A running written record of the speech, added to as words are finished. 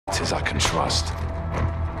devices I can trust.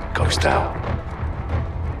 Ghost out.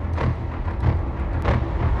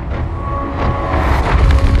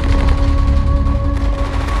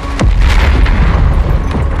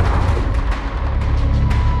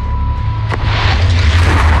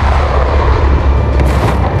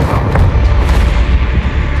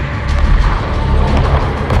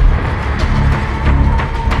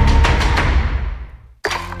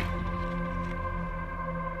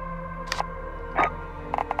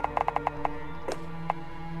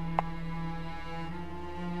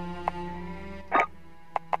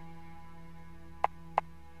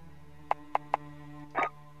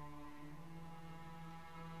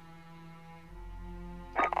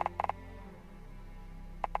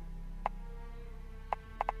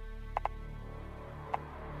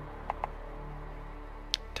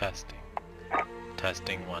 Testing.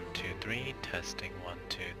 Testing 1 2 3. Testing 1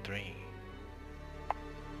 2 3.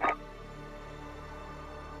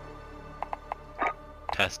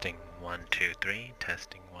 Testing 1 2 3.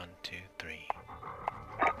 Testing 1 2 3.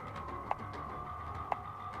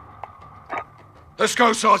 Let's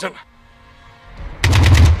go, Sergeant.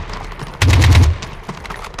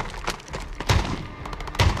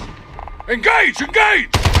 Engage! Engage!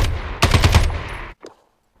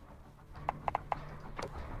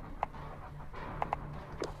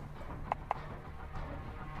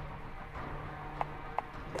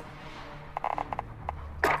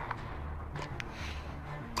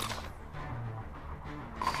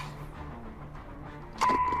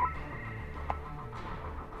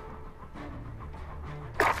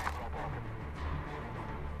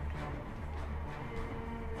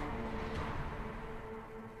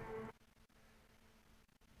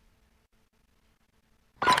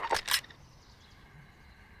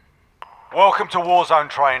 Welcome to Warzone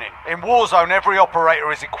training. In Warzone, every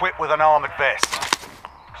operator is equipped with an armoured vest.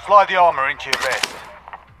 Slide the armour into your vest.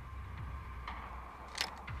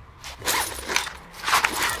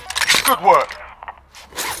 Good work.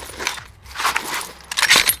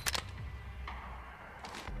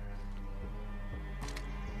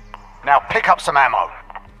 Now pick up some ammo.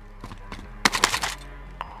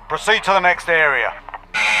 Proceed to the next area.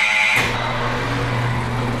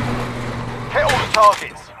 Hit all the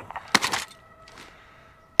targets.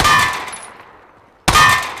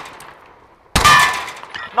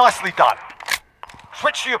 Nicely done.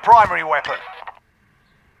 Switch to your primary weapon.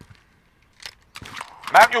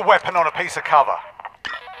 Mount your weapon on a piece of cover.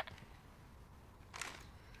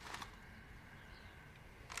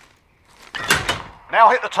 Now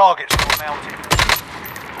hit the targets that are mounted.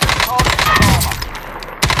 Targets with armor.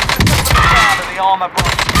 Listen to the sound of the armor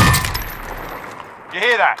breaking. You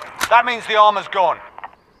hear that? That means the armor's gone.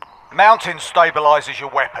 Mounting stabilizes your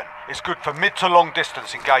weapon. It's good for mid to long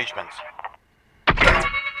distance engagements.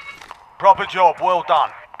 Proper job, well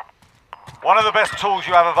done. One of the best tools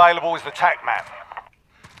you have available is the TAC map.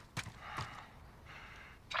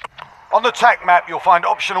 On the TAC map, you'll find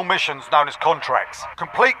optional missions known as contracts.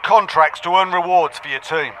 Complete contracts to earn rewards for your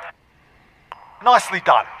team. Nicely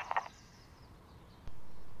done.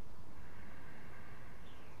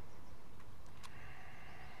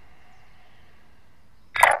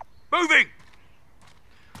 Moving!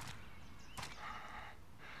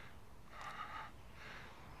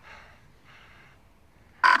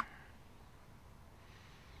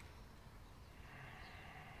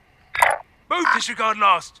 Move, disregard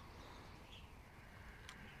last.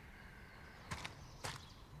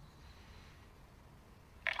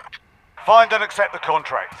 Find and accept the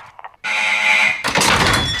contract.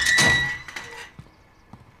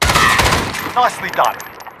 Nicely done.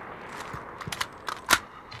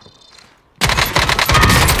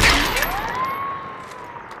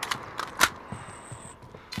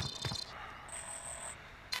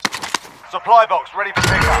 Supply box ready for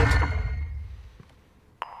pickup.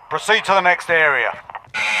 Proceed to the next area.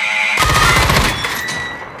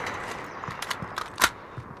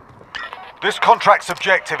 This contract's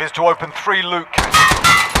objective is to open 3 loot caches.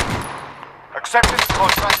 Accepting the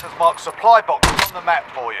contract has marked supply boxes on the map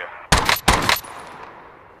for you.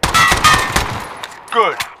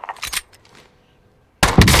 Good.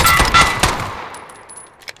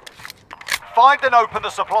 Find and open the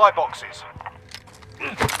supply boxes.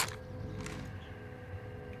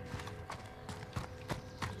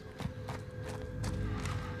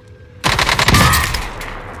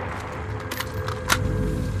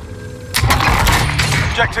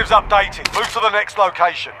 Objectives updated. Move to the next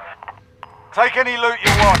location. Take any loot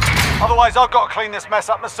you want. Otherwise, I've got to clean this mess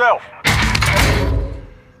up myself.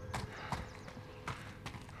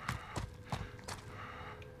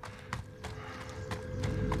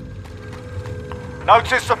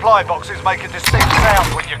 Notice supply boxes make a distinct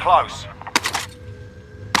sound when you're close.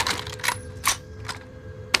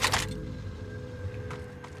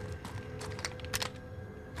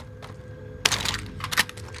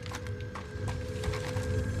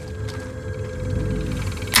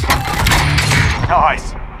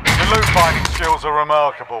 Nice. Your loot finding skills are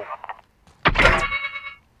remarkable.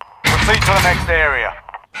 Proceed to the next area.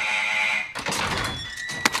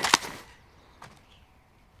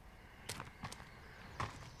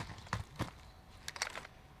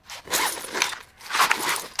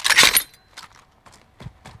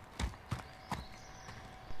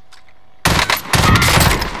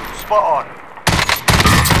 Spot on.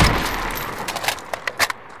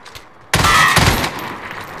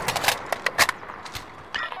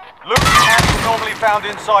 Loot cash is normally found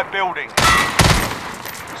inside buildings.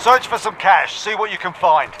 Search for some cash, see what you can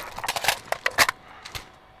find.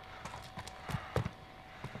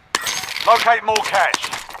 Locate more cash.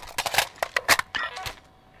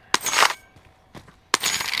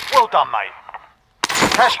 Well done, mate.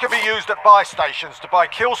 Cash can be used at buy stations to buy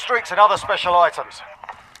kill streaks and other special items.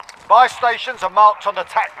 Buy stations are marked on the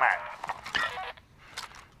TAC map.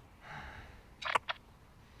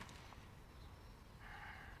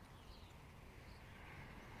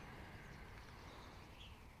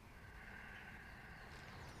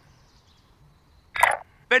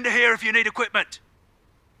 Vendor here if you need equipment.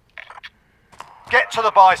 Get to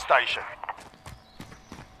the buy station.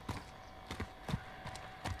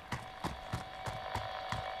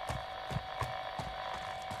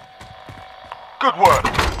 Good work.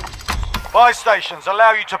 Buy stations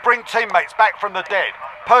allow you to bring teammates back from the dead,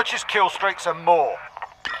 purchase kill streaks and more.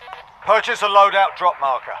 Purchase a loadout drop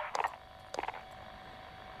marker.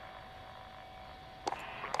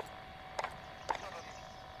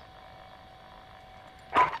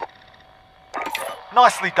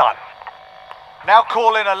 Nicely done. Now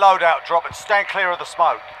call in a loadout drop and stand clear of the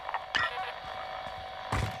smoke.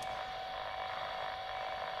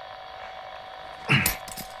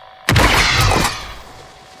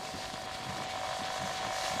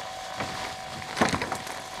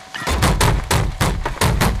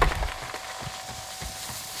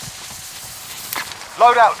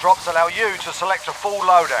 Loadout drops allow you to select a full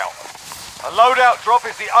loadout. A loadout drop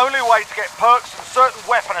is the only way to get perks and certain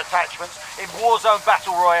weapon attachments in Warzone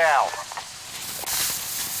Battle Royale.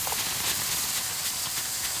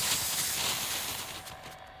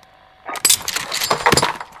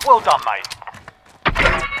 Well done, mate.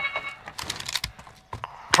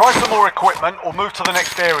 Try some more equipment or move to the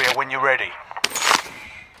next area when you're ready.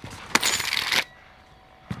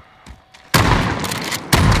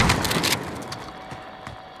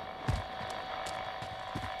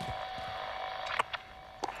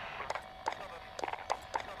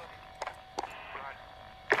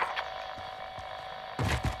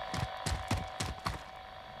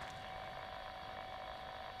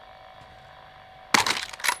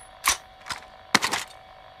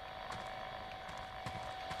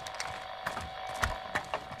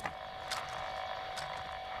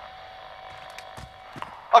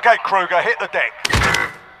 Okay, Kruger, hit the deck.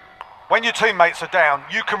 When your teammates are down,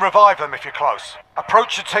 you can revive them if you're close.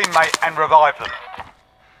 Approach your teammate and revive them.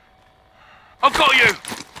 I've got you!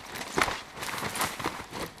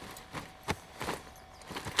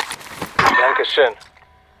 Dankeschön.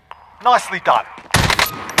 Nicely done.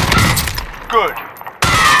 Good.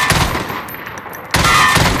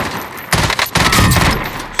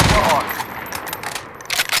 Spot on.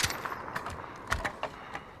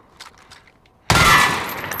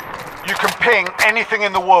 You can ping anything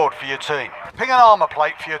in the world for your team. Ping an armor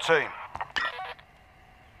plate for your team.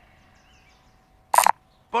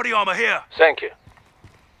 Body armor here. Thank you.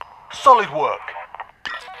 Solid work.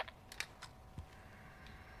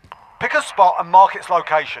 Pick a spot and mark its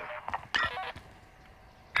location.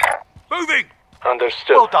 Moving!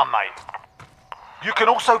 Understood. Well done, mate. You can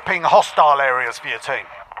also ping hostile areas for your team.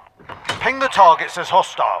 Ping the targets as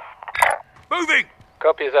hostile. Moving!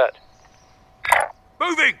 Copy that.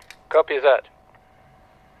 Moving! Copy that.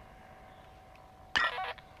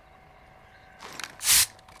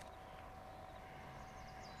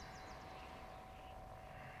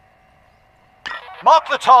 Mark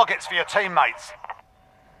the targets for your teammates.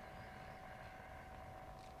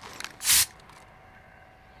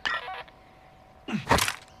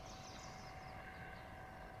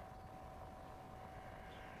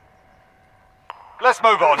 Let's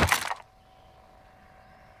move on.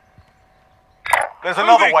 There's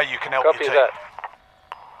another way you can help Copy your team.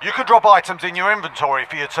 that. You can drop items in your inventory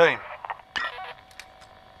for your team.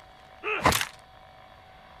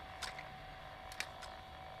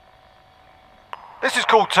 This is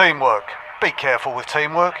called teamwork. Be careful with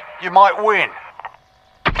teamwork. You might win.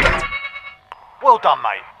 Well done,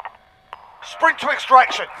 mate. Sprint to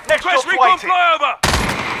extraction. Next Request job's recon waiting.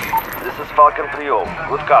 flyover! This is Falcon 3-0.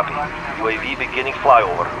 Good copy. UAV beginning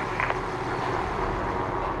flyover.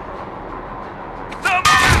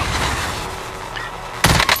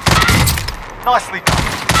 Nicely done.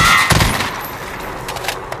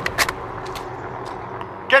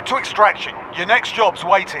 Get to extraction. Your next job's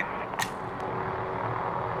waiting.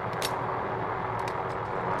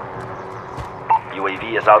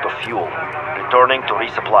 UAV is out of fuel. Returning to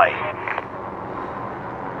resupply.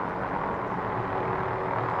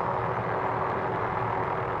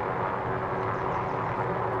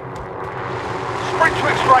 Sprint to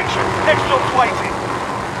extraction. Next job's waiting.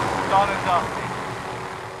 Done and dusted.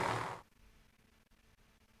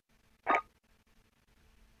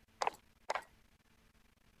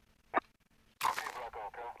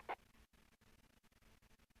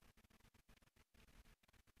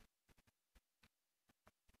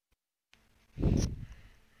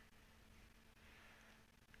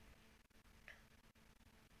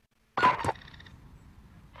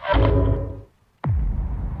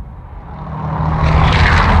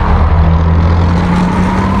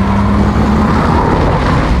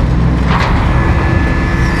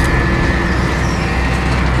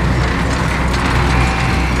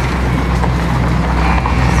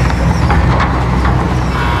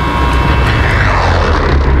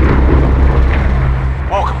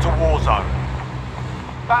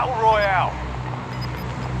 Battle Royale.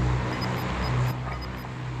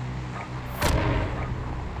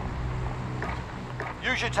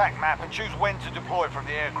 Use your TAC map and choose when to deploy from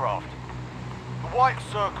the aircraft. The white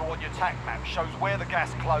circle on your TAC map shows where the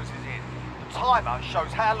gas closes in. The timer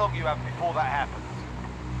shows how long you have before that happens.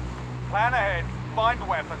 Plan ahead, find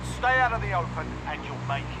weapons, stay out of the open, and you'll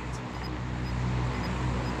make it.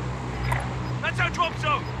 That's our drop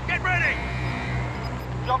zone! Get ready!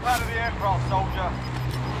 Jump out of the aircraft, soldier.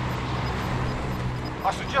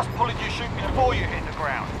 I suggest pulling your chute before you hit the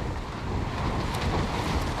ground.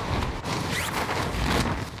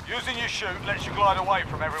 Using your chute lets you glide away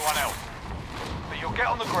from everyone else, but you'll get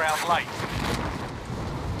on the ground late.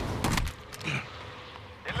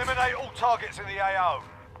 Eliminate all targets in the AO.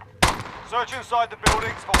 Search inside the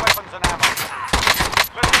buildings for weapons and ammo.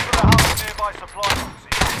 Listen for the hub of nearby supply boxes.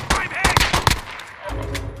 I'm hit!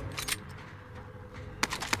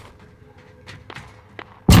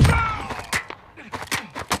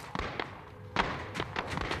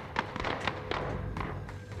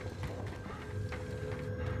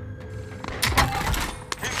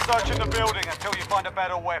 Searching the building until you find a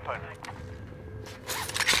better weapon.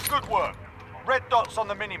 Good work. Red dots on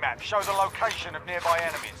the minimap show the location of nearby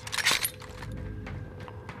enemies.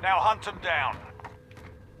 Now hunt them down.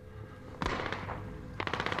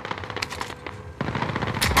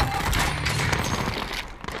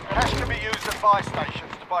 Cash can be used at buy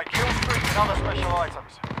stations to buy kill streaks and other special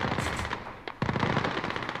items.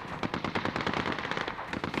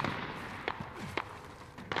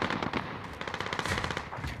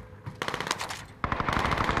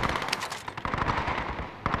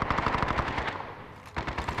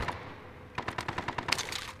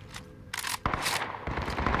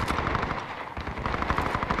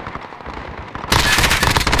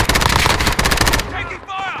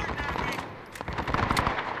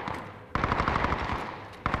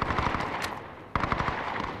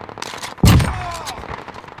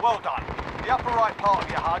 Well done. The upper right part of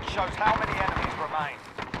your HUD shows how many enemies remain.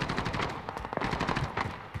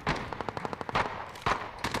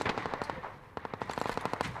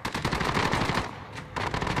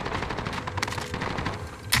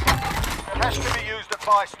 Cash can be used at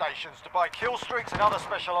buy stations to buy kill streaks and other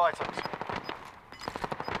special items.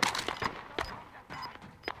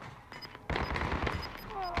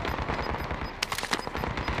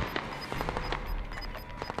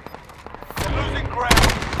 You're losing ground.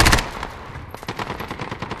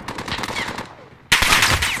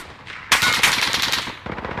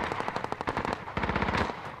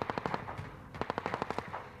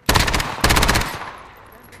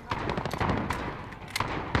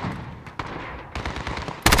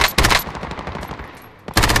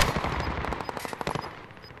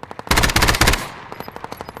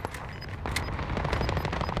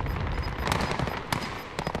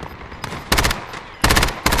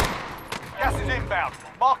 Gas is inbound.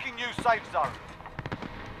 Marking new safe zone.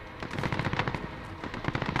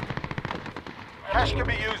 Cash can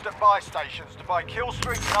be used at buy stations to buy kill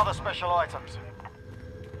streaks and other special items.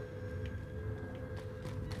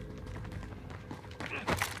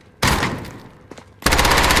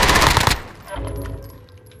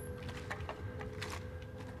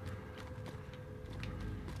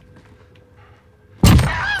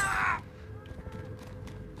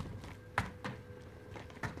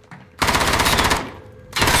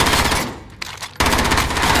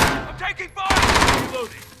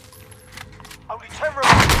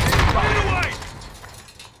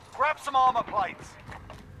 Grab some armor plates.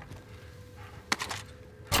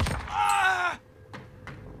 Ah!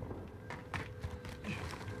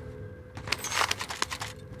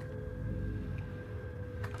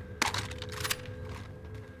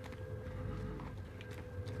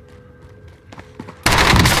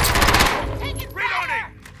 Reloading!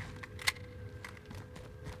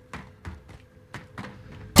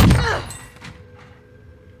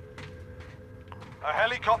 A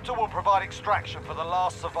helicopter will provide extraction for the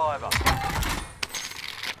last survivor.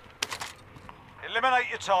 Eliminate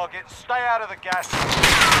your targets, stay out of the gas, and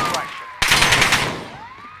extraction.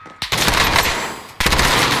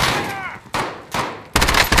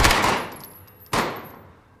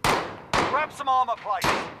 Grab some armor plates.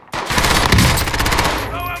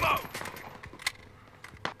 No ammo!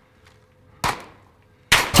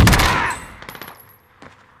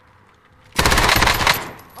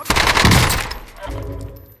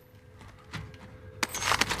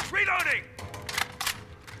 Reloading!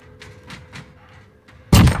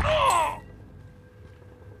 Oh!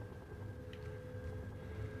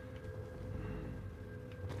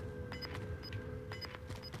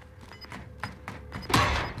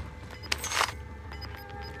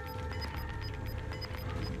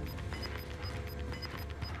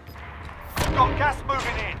 We've got gas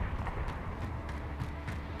moving in.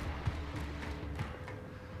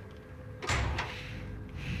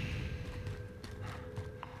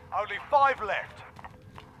 Only 5 left.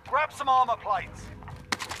 Grab some armor plates.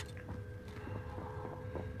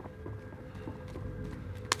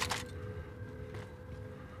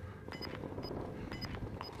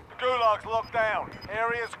 The Gulag's locked down.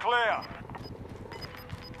 Area's clear.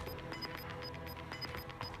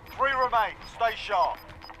 3 remain. Stay sharp.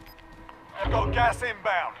 We've got gas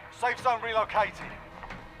inbound. Safe zone relocated.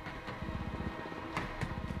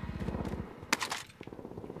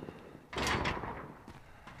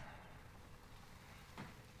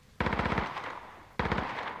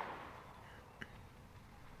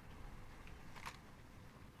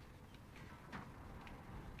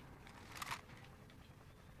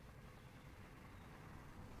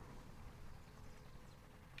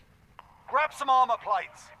 Grab some armor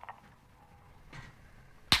plates.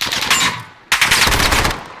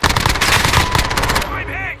 I'm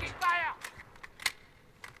hit!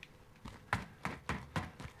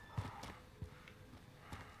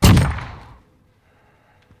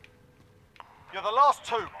 You're the last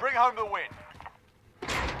 2. Bring home the win.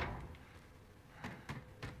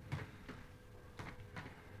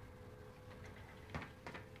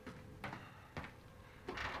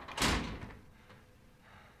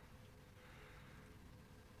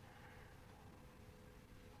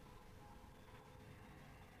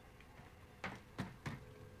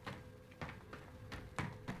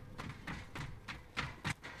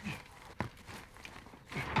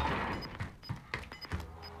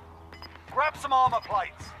 Grab some armor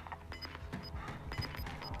plates.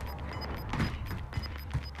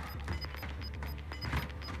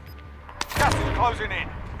 Gas is closing in.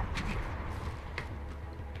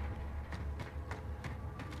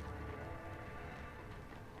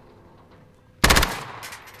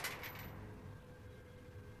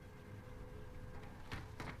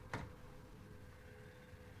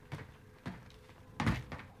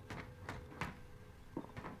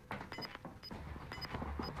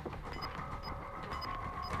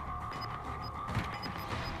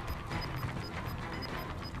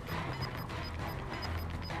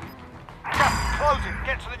 Closing.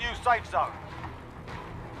 Get to the new safe zone.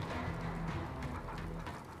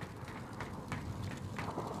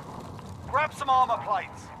 Grab some armor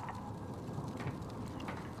plates.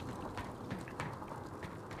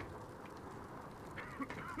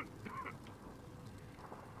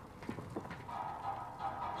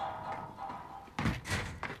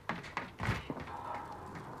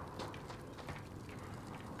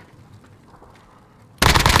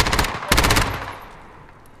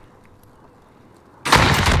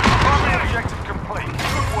 Objective complete.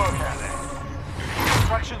 Good work out there.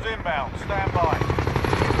 Extraction's inbound. Stand by.